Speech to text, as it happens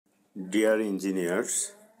Deer engineers,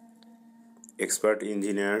 expert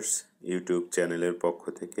engineers YouTube চ্যানেলের পক্ষ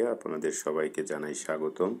থেকে আপনাদের সবাইকে জানাই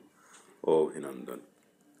স্বাগতম ও অভিনন্দন।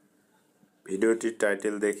 ভিডিওটির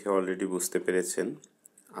টাইটেল দেখে অলরেডি বুঝতে পেরেছেন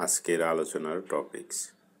আজকের আলোচনার টপিকস।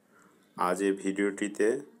 আজ এই ভিডিওটিতে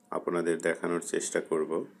আপনাদের দেখানোর চেষ্টা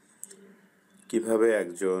করব কিভাবে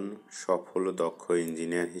একজন সফল ও দক্ষ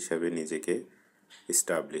ইঞ্জিনিয়ার হিসাবে নিজেকে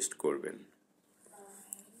এস্টাবলিশড করবেন।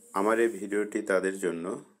 আমার এই ভিডিওটি তাদের জন্য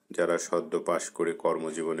যারা সদ্য পাশ করে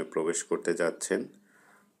কর্মজীবনে প্রবেশ করতে যাচ্ছেন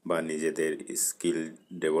বা নিজেদের স্কিল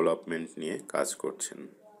ডেভেলপমেন্ট নিয়ে কাজ করছেন।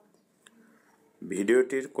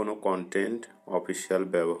 ভিডিওটির কোনো কন্টেন্ট অফিসিয়াল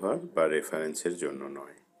ব্যবহার বা রেফারেন্সের জন্য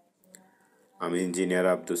নয়। আমি ইঞ্জিনিয়ার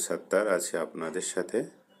আব্দুল সাত্তার আছি আপনাদের সাথে।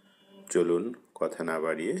 চলুন কথা না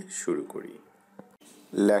বাড়িয়ে শুরু করি।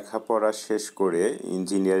 লেখাপড়া শেষ করে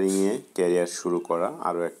ইঞ্জিনিয়ারিংয়ে ক্যারিয়ার শুরু করা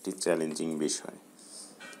আরও একটি চ্যালেঞ্জিং বিষয়।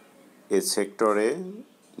 এ সেক্টরে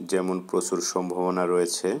যেমন প্রচুর সম্ভাবনা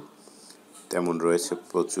রয়েছে, তেমন রয়েছে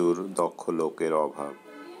প্রচুর দক্ষ লোকের অভাব।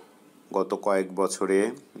 গত কয়েক বছরে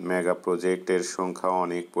মেগা প্রজেক্টের সংখ্যা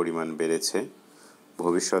অনেক পরিমাণ বেড়েছে।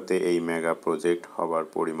 ভবিষ্যতে এই মেগা প্রজেক্ট হবার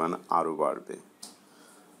পরিমাণ আরও বাড়বে,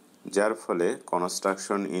 যার ফলে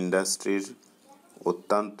কনস্ট্রাকশন ইন্ডাস্ট্রির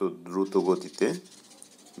অত্যন্ত দ্রুত গতিতে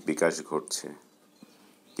বিকাশ ঘটছে।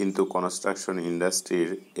 কিন্তু কনস্ট্রাকশন ইন্ডাস্ট্রির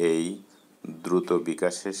এই দ্রুত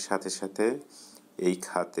বিকাশের সাথে সাথে এই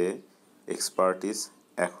খাতে এক্সপার্টিস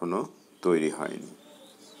এখনও তৈরি হয়নি।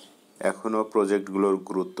 এখনও প্রজেক্টগুলোর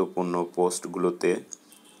গুরুত্বপূর্ণ পোস্টগুলোতে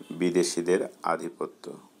বিদেশিদের আধিপত্য।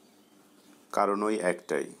 কারণই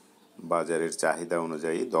একটাই, বাজারের চাহিদা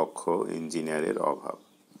অনুযায়ী দক্ষ ইঞ্জিনিয়ারের অভাব।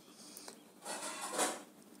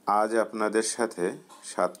 আজ আপনাদের সাথে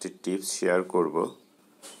 7টি টিপস শেয়ার করব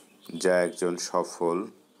যা একজন সফল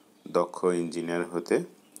দক্ষ ইঞ্জিনিয়ার হতে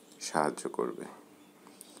সাহায্য করবে।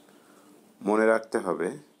 মনে রাখতে হবে,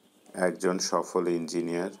 একজন সফল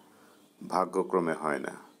ইঞ্জিনিয়ার ভাগ্যক্রমে হয়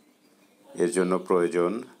না। এর জন্য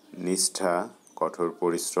প্রয়োজন নিষ্ঠা, কঠোর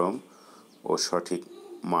পরিশ্রম ও সঠিক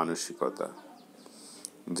মানসিকতা,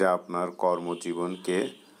 যা আপনার কর্মজীবনকে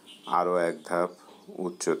আরও এক ধাপ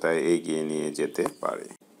উচ্চতায় এগিয়ে নিয়ে যেতে পারে।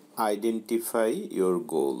 Identify your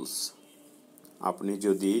goals. আপনি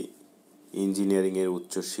যদি ইঞ্জিনিয়ারিংয়ের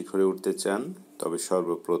উচ্চ শিখরে উঠতে চান, তবে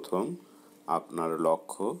সর্বপ্রথম আপনার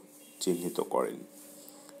লক্ষ্য চিহ্নিত করেন,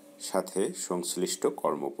 সাথে সংশ্লিষ্ট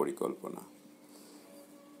কর্মপরিকল্পনা।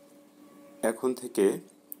 এখন থেকে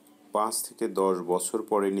 5 থেকে 10 বছর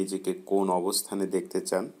পরে নিজেকে কোন অবস্থানে দেখতে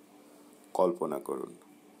চান কল্পনা করুন।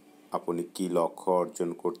 আপনি কি লক্ষ্য অর্জন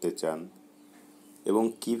করতে চান এবং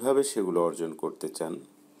কিভাবে সেগুলো অর্জন করতে চান।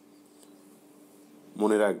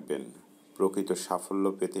 মনে রাখবেন, প্রকৃত সাফল্য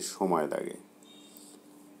পেতে সময় লাগে।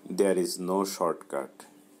 There is no shortcut.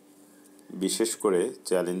 বিশেষ করে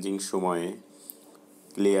চ্যালেঞ্জিং সময়ে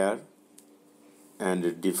ক্লিয়ার অ্যান্ড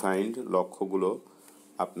ডিফাইন্ড লক্ষ্যগুলো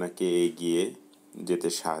আপনাকে এগিয়ে যেতে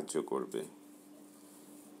সাহায্য করবে।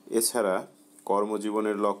 এছাড়া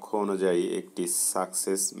কর্মজীবনের লক্ষ্য অনুযায়ী একটি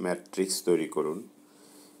সাকসেস ম্যাট্রিক্স তৈরি করুন।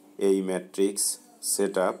 এই ম্যাট্রিক্স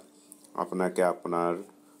সেটআপ আপনাকে আপনার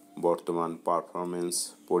বর্তমান পারফরম্যান্স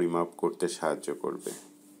পরিমাপ করতে সাহায্য করবে।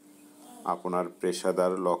 আপনার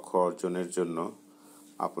পেশাদার লক্ষ্য অর্জনের জন্য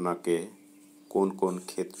আপনাকে কোন কোন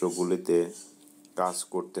ক্ষেত্রগুলিতে কাজ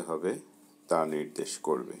করতে হবে তা নির্দেশ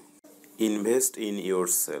করবে। Invest in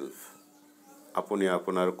yourself. আপনি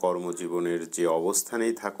আপনার কর্মজীবনের যে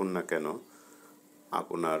অবস্থানেই থাকুন না কেন,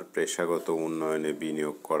 আপনার পেশাগত উন্নয়নে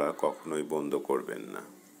বিনিয়োগ করা কখনোই বন্ধ করবেন না।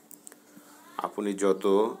 আপনি যত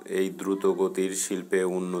এই দ্রুত গতির শিল্পে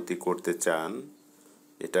উন্নতি করতে চান,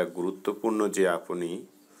 এটা গুরুত্বপূর্ণ যে আপনি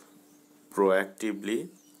proactively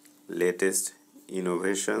latest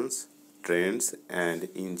innovations, Trends and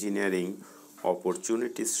engineering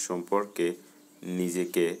opportunities সম্পর্কে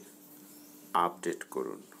নিজেকে আপডেট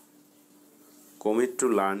করুন। Commit two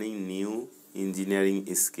learning new engineering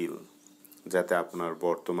skill, যাতে আপনার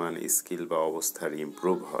বর্তমান স্কিল বা অবস্থার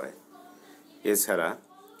ইমপ্রুভ হয়। এছাড়া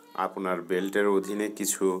আপনার বেল্টের অধীনে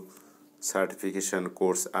কিছু সার্টিফিকেশন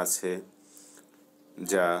কোর্স আছে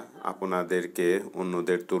যা আপনাদেরকে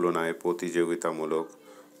অন্যদের তুলনায় প্রতিযোগিতামূলক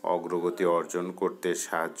অগ্রগতি অর্জন করতে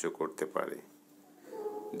সাহায্য করতে পারে,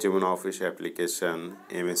 যেমন office application,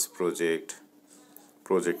 MS project,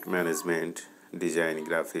 project management, design,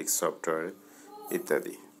 graphics, software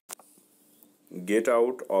ইত্যাদি। Get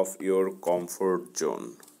out of your comfort zone.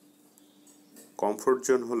 Comfort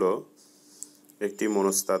zone হলো একটি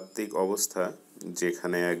মনস্তাত্ত্বিক অবস্থা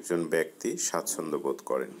যেখানে একজন ব্যক্তি স্বাচ্ছন্দ্য বোধ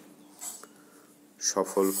করেন।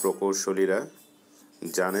 সফল প্রকৌশলীরা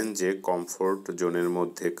জানেন যে কমফোর্ট জোনের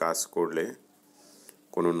মধ্যে কাজ করলে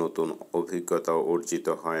কোনো নতুন অভিজ্ঞতা অর্জিত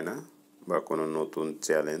হয় না বা কোনো নতুন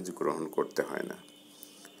চ্যালেঞ্জ গ্রহণ করতে হয় না।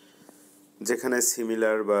 যেখানে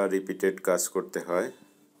সিমিলার বা রিপিটেড কাজ করতে হয়,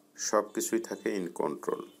 সব কিছুই থাকে ইন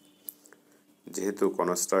কন্ট্রোল। যেহেতু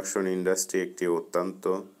কনস্ট্রাকশন ইন্ডাস্ট্রি একটি অত্যন্ত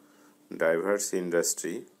ডাইভার্স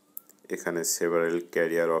ইন্ডাস্ট্রি, এখানে সেভারেল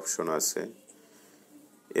ক্যারিয়ার অপশন আছে,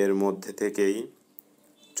 এর মধ্যে থেকেই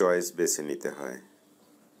চয়েস বেছে নিতে হয়।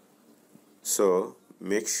 So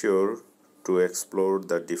make sure to explore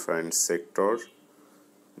the different sector,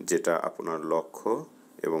 যেটা আপনার লক্ষ্য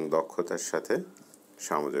এবং দক্ষতার সাথে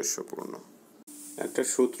সামঞ্জস্যপূর্ণ। একটা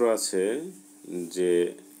সূত্র আছে যে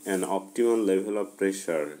an optimal level of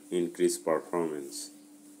pressure increase performance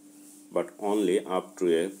but only up to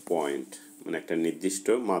a point, মানে একটা নির্দিষ্ট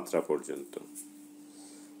মাত্রা পর্যন্ত।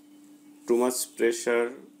 টু মাচ প্রেশার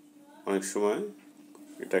অনেক সময়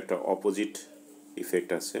এটা একটা অপোজিট ইফেক্ট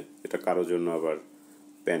আছে, এটা কারোর জন্য আবার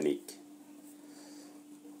panic.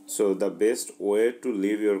 So the best way to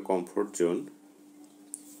leave your comfort zone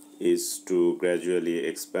is to gradually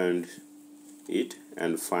expand it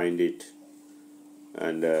and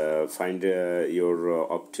find your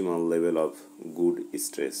optimal level of good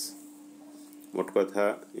stress. মোট কথা,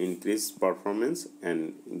 increase performance and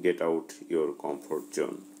get out your comfort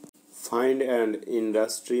zone. Find an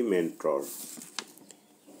industry mentor.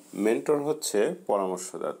 Mentor হচ্ছে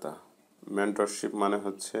পরামর্শদাতা। Mentorship মানে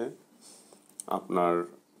হচ্ছে আপনার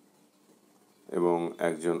এবং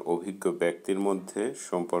একজন অভিজ্ঞ ব্যক্তির মধ্যে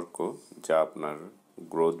সম্পর্ক, যা আপনার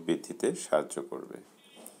গ্রোথ বৃদ্ধিতে সাহায্য করবে।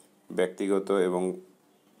 ব্যক্তিগত এবং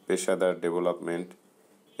পেশাদার ডেভেলপমেন্ট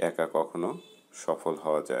একা কখনো সফল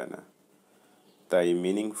হওয়া যায় না, তাই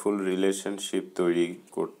মিনিংফুল রিলেশনশিপ তৈরি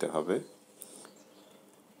করতে হবে।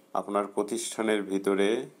 আপনার প্রতিষ্ঠানের ভিতরে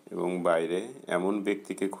এবং বাইরে এমন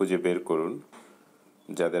ব্যক্তিকে খুঁজে বের করুন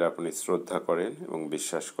যাদের আপনি শ্রদ্ধা করেন এবং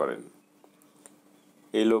বিশ্বাস করেন।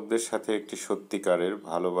 এই লোকদের সাথে একটি সত্যিকারের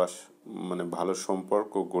ভালো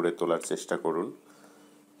সম্পর্ক গড়ে তোলার চেষ্টা করুন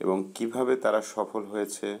এবং কিভাবে তারা সফল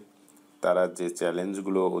হয়েছে, তারা যে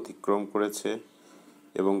চ্যালেঞ্জগুলো অতিক্রম করেছে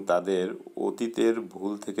এবং তাদের অতীতের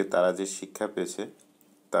ভুল থেকে তারা যে শিক্ষা পেয়েছে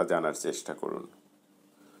তা জানার চেষ্টা করুন।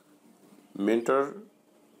 মেন্টর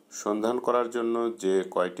সন্ধান করার জন্য যে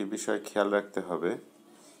কয়টি বিষয় খেয়াল রাখতে হবে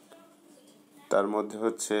তার মধ্যে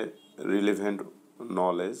হচ্ছে relevant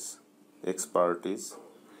knowledge, expertise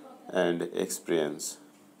and experience,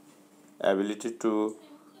 ability to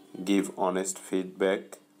give honest feedback,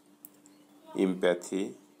 empathy,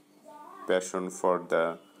 passion for the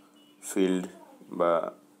field বা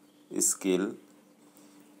skill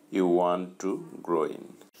you want to grow in.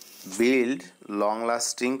 Build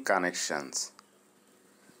long-lasting connections.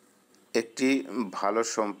 একটি ভালো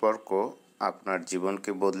সম্পর্ক আপনার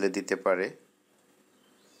জীবনকে বদলে দিতে পারে,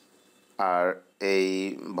 আর এই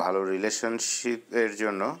ভালো রিলেশনশিপের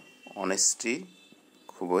জন্য অনেস্টি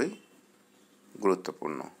খুবই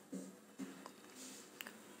গুরুত্বপূর্ণ।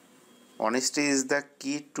 অনেস্টি ইজ দ্য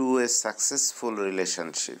কি টু এ সাকসেসফুল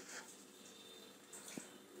রিলেশনশিপ।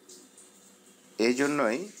 এই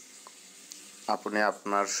জন্যই আপনি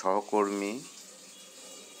আপনার সহকর্মী,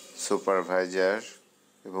 সুপারভাইজার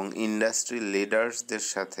এবং ইন্ডাস্ট্রি লিডার্সদের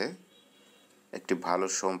সাথে একটি ভালো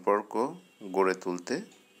সম্পর্ক গড়ে তুলতে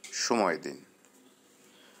সময় দিন।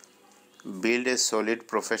 Build a solid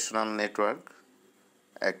professional network.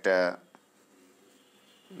 একটা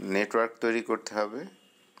নেটওয়ার্ক তৈরি করতে হবে,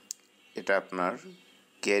 এটা আপনার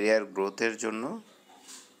ক্যারিয়ার গ্রোথের জন্য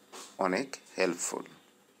অনেক হেল্পফুল।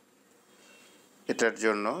 এটার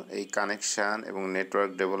জন্য এই কানেকশান এবং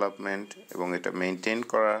নেটওয়ার্ক ডেভেলপমেন্ট এবং এটা মেনটেন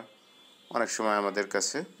করা অনেক সময় আমাদের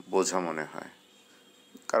কাছে বোঝা মনে হয়,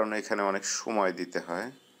 কারণ এখানে অনেক সময় দিতে হয়,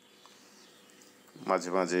 মাঝে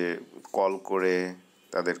মাঝে কল করে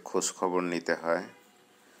তাদের খোঁজ খবর নিতে হয়,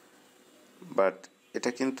 বাট এটা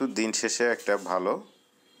কিন্তু দিন শেষে একটা ভালো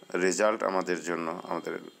রেজাল্ট আমাদের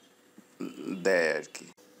দেয় আর কি।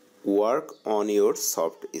 Work on your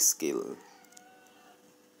soft skill.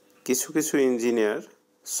 কিছু কিছু ইঞ্জিনিয়ার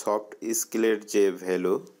সফট স্কিলের যে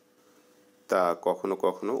ভ্যালু তা কখনো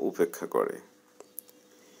কখনো উপেক্ষা করে।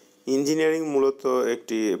 ইঞ্জিনিয়ারিং মূলত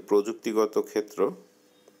একটি প্রযুক্তিগত ক্ষেত্র,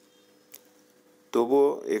 তবুও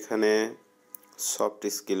এখানে সফট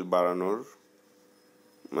স্কিল বাড়ানোর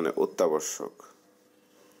অত্যাবশ্যক।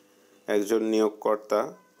 একজন নিয়োগকর্তা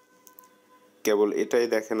কেবল এটাই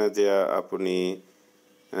দেখে না যে আপনি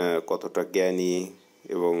কতটা জ্ঞানী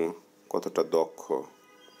এবং কতটা দক্ষ,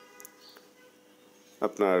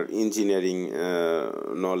 আপনার ইঞ্জিনিয়ারিং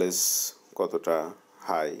নলেজ কতটা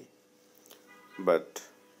হাই, বাট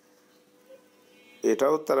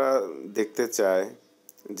এটাও তারা দেখতে চায়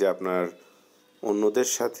যে আপনার অন্যদের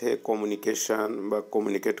সাথে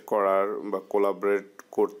কমিউনিকেট করার বা কোলাবরেট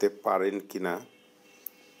করতে পারেন কিনা,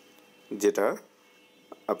 যেটা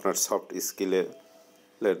আপনার সফট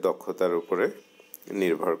স্কিলের দক্ষতার উপরে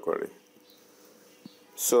নির্ভর করে।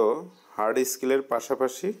 সো হার্ড স্কিলের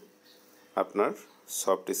পাশাপাশি আপনার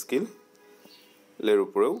সফট স্কিলের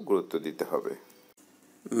উপরেও গুরুত্ব দিতে হবে।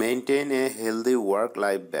 মেইনটেইন এ হেলদি ওয়ার্ক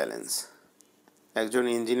লাইফ ব্যালেন্স। একজন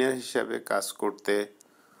ইঞ্জিনিয়ার হিসাবে কাজ করতে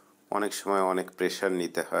অনেক সময় অনেক প্রেশার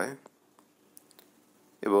নিতে হয়,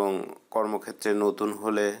 এবং কর্মক্ষেত্রে নতুন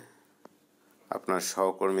হলে আপনার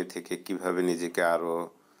সহকর্মী থেকে কিভাবে নিজেকে আরও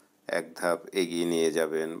এক ধাপ এগিয়ে নিয়ে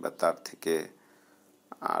যাবেন বা তার থেকে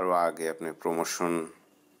আরও আগে আপনি প্রমোশন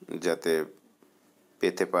যাতে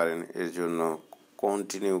পেতে পারেন এর জন্য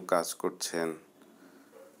কন্টিনিউ কাজ করছেন,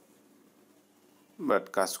 বাট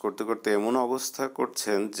কাজ করতে করতে এমন অবস্থা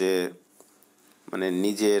করছেন যে মানে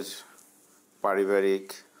নিজের পারিবারিক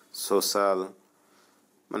সোশ্যাল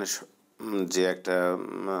মানে যে একটা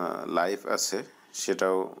লাইফ আছে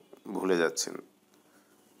সেটাও ভুলে যাচ্ছেন।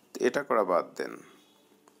 এটা করা বাদ দেন,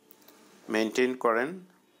 মেনটেন করেন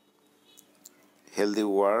হেলদি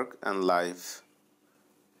ওয়ার্ক অ্যান্ড লাইফ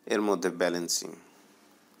এর মধ্যে ব্যালেন্সিং।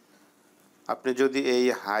 আপনি যদি এই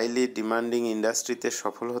হাইলি ডিমান্ডিং ইন্ডাস্ট্রিতে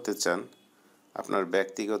সফল হতে চান, আপনার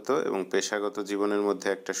ব্যক্তিগত এবং পেশাগত জীবনের মধ্যে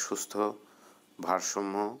একটা সুস্থ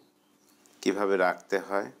ভারসাম্য কিভাবে রাখতে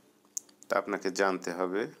হয় তা আপনাকে জানতে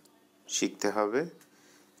হবে, শিখতে হবে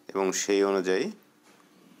এবং সেই অনুযায়ী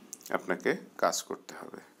আপনাকে কাজ করতে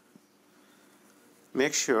হবে।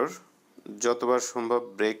 মেক শিওর যতবার সম্ভব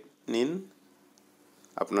ব্রেক নিন,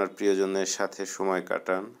 আপনার প্রিয়জনের সাথে সময়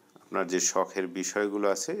কাটান, আপনার যে শখের বিষয়গুলো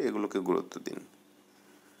আছে এগুলোকে গুরুত্ব দিন।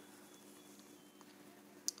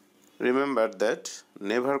 Remember that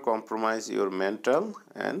never compromise your mental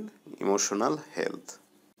and emotional health.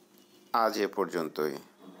 আজ এ পর্যন্তই।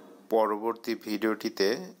 পরবর্তী ভিডিওটিতে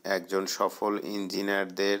একজন সফল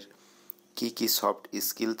ইঞ্জিনিয়ারদের কি কি সফট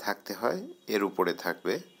স্কিল থাকতে হয় এর উপরে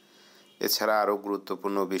থাকবে। এছাড়া আরও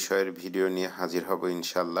গুরুত্বপূর্ণ বিষয়ের ভিডিও নিয়ে হাজির হব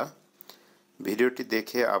ইনশাল্লাহ। ভিডিওটি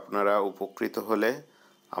দেখে আপনারা উপকৃত হলে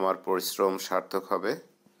আমার পরিশ্রম সার্থক হবে।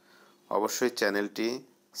 অবশ্যই চ্যানেলটি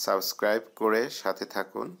সাবস্ক্রাইব করে সাথে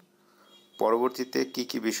থাকুন। পরবর্তীতে কি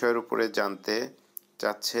কি বিষয়ের উপরে জানতে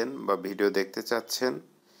চাচ্ছেন বা ভিডিও দেখতে চাচ্ছেন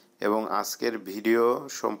এবং আজকের ভিডিও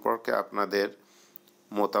সম্পর্কে আপনাদের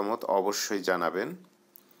মতামত অবশ্যই জানাবেন।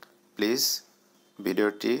 প্লিজ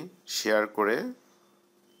ভিডিওটি শেয়ার করে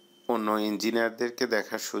অন্য ইঞ্জিনিয়ারদেরকে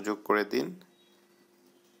দেখার সুযোগ করে দিন।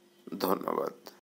 ধন্যবাদ।